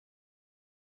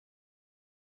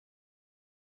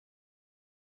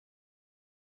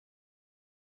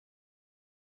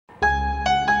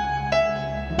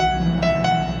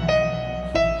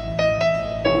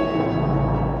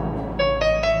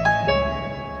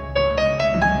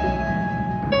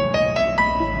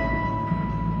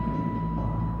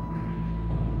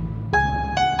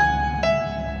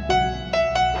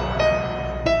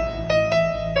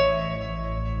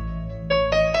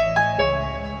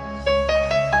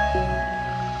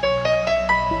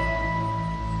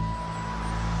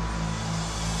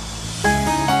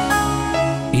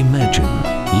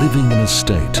living in a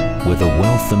state where the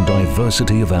wealth and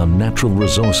diversity of our natural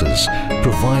resources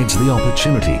provides the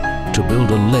opportunity to build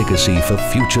a legacy for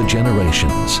future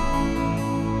generations.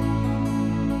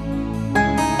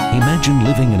 Imagine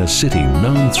living in a city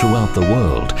known throughout the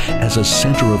world as a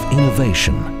centre of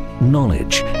innovation,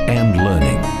 knowledge and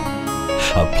learning.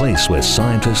 A place where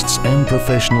scientists and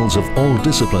professionals of all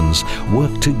disciplines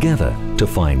work together to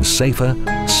find safer,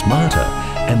 smarter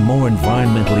and more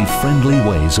environmentally friendly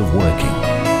ways of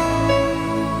working.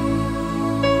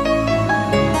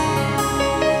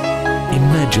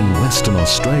 Imagine Western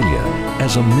Australia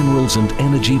as a minerals and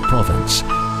energy province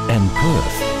and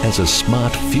Perth as a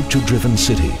smart, future-driven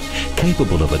city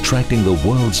capable of attracting the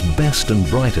world's best and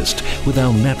brightest with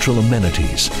our natural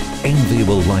amenities,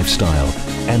 enviable lifestyle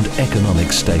and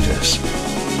economic status.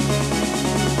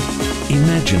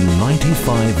 Imagine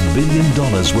 $95 billion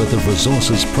worth of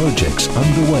resources projects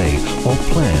underway or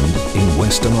planned in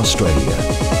Western Australia.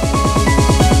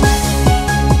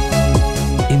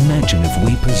 Imagine if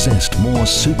we possessed more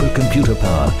supercomputer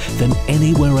power than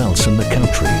anywhere else in the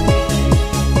country.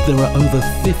 There are over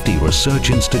 50 research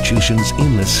institutions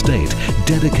in the state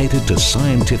dedicated to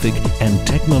scientific and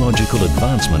technological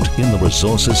advancement in the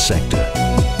resources sector.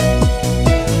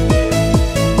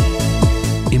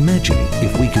 Imagine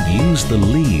if we could use the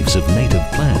leaves of native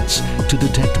plants to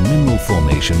detect mineral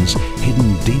formations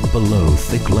hidden deep below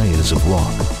thick layers of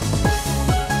rock.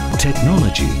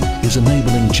 Technology is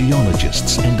enabling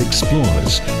geologists and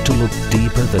explorers to look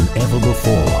deeper than ever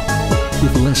before,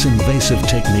 with less invasive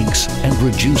techniques and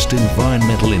reduced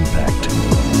environmental impact.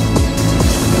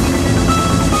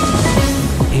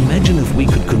 Imagine if we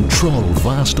could control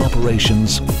vast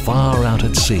operations far out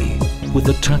at sea with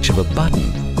the touch of a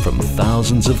button from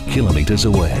thousands of kilometres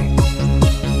away.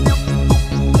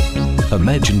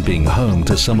 Imagine being home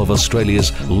to some of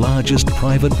Australia's largest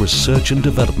private research and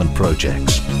development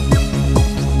projects.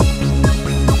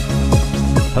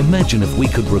 Imagine if we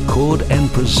could record and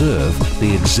preserve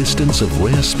the existence of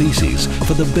rare species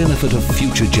for the benefit of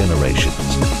future generations.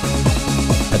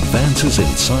 Advances in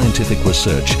scientific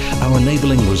research are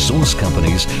enabling resource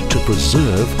companies to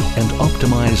preserve and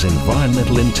optimize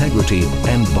environmental integrity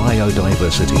and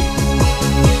biodiversity.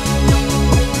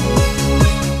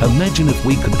 Imagine if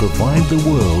we could provide the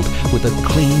world with a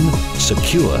clean,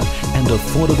 secure and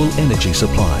affordable energy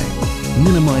supply,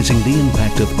 minimizing the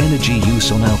impact of energy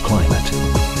use on our climate.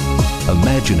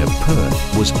 Imagine if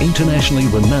Perth was internationally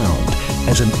renowned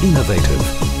as an innovative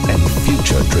and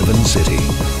future-driven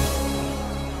city.